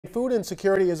Food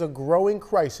insecurity is a growing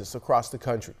crisis across the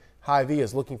country. Hy-Vee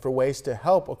is looking for ways to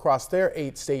help across their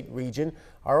 8-state region.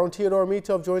 Our own Teodora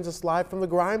Mitov joins us live from the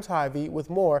Grimes Hy-Vee with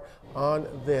more on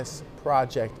this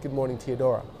project. Good morning,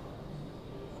 Teodora.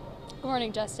 Good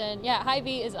morning, Justin. Yeah,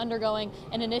 Hy-Vee is undergoing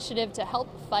an initiative to help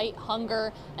fight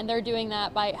hunger, and they're doing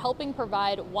that by helping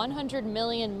provide 100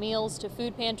 million meals to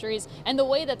food pantries. And the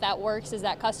way that that works is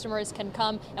that customers can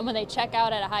come, and when they check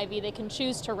out at a Hy-Vee, they can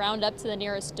choose to round up to the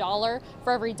nearest dollar.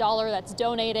 For every dollar that's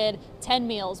donated, 10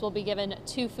 meals will be given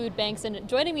to food banks. And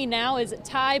joining me now is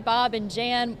Ty, Bob, and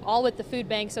Jan, all with the food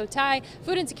bank. So Ty,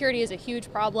 food insecurity is a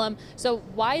huge problem. So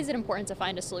why is it important to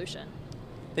find a solution?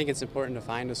 I think it's important to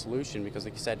find a solution because,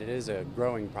 like you said, it is a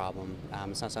growing problem.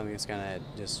 It's not something that's going to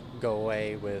just go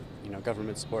away with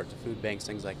government support to food banks,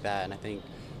 things like that. And I think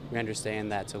we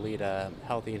understand that to lead a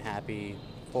healthy and happy,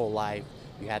 full life,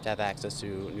 you have to have access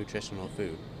to nutritional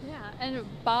food. Yeah, and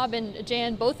Bob and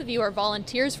Jan, both of you are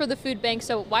volunteers for the food bank.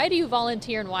 So why do you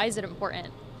volunteer, and why is it important?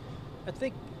 I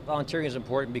think volunteering is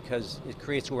important because it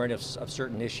creates awareness of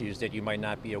certain issues that you might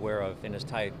not be aware of. And as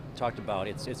Ty talked about,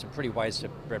 it's a pretty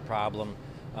widespread problem.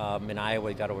 In Iowa,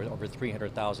 we got over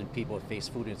 300,000 people that face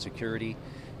food insecurity,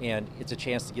 and it's a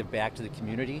chance to give back to the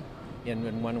community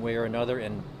in one way or another.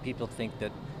 And people think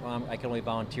that I can only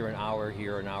volunteer an hour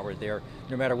here, an hour there.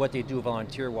 No matter what they do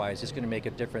volunteer-wise, it's going to make a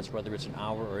difference whether it's an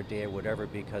hour or a day or whatever,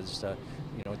 because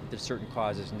there's certain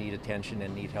causes need attention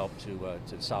and need help to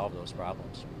solve those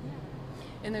problems.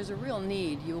 And there's a real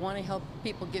need. You want to help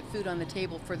people get food on the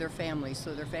table for their families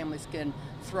so their families can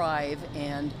thrive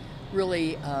and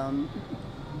really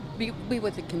be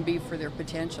what it can be for their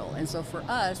potential. And so for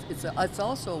us, it's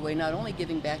also a way not only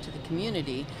giving back to the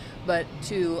community, but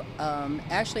to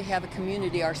actually have a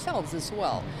community ourselves as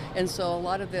well. And so a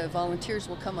lot of the volunteers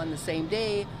will come on the same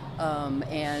day,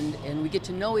 and we get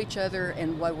to know each other,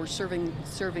 and while we're serving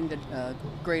the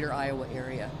greater Iowa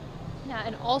area. Yeah,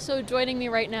 and also joining me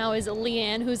right now is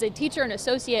Leanne, who's a teacher and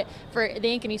associate for the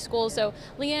Ankeny schools. So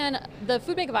Leanne, the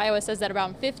Food Bank of Iowa says that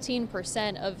around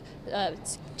 15% of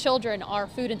children are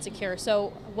food insecure. So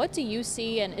what do you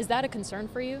see, and is that a concern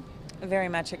for you? Very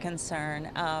much a concern.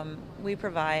 We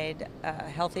provide a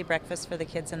healthy breakfast for the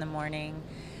kids in the morning,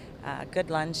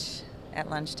 good lunch at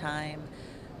lunchtime,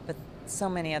 but so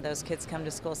many of those kids come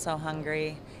to school so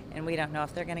hungry, and we don't know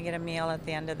if they're going to get a meal at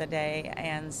the end of the day.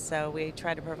 And so we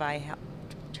try to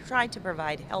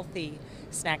provide healthy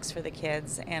snacks for the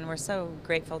kids, and we're so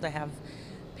grateful to have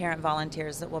parent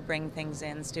volunteers that will bring things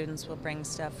in. Students will bring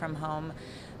stuff from home,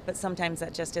 but sometimes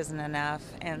that just isn't enough.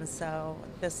 And so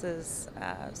this is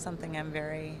something I'm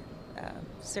very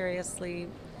seriously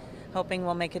hoping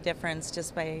will make a difference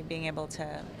just by being able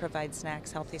to provide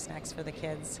snacks, healthy snacks for the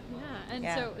kids.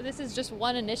 So this is just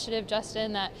one initiative,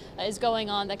 Justin, that is going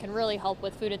on that can really help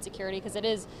with food insecurity, because it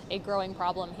is a growing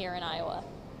problem here in Iowa.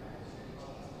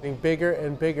 Getting bigger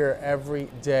and bigger every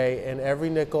day, and every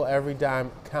nickel, every dime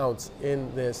counts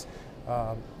in this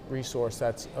resource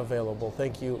that's available.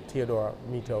 Thank you, Teodora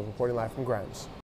Mitov, reporting live from Grimes.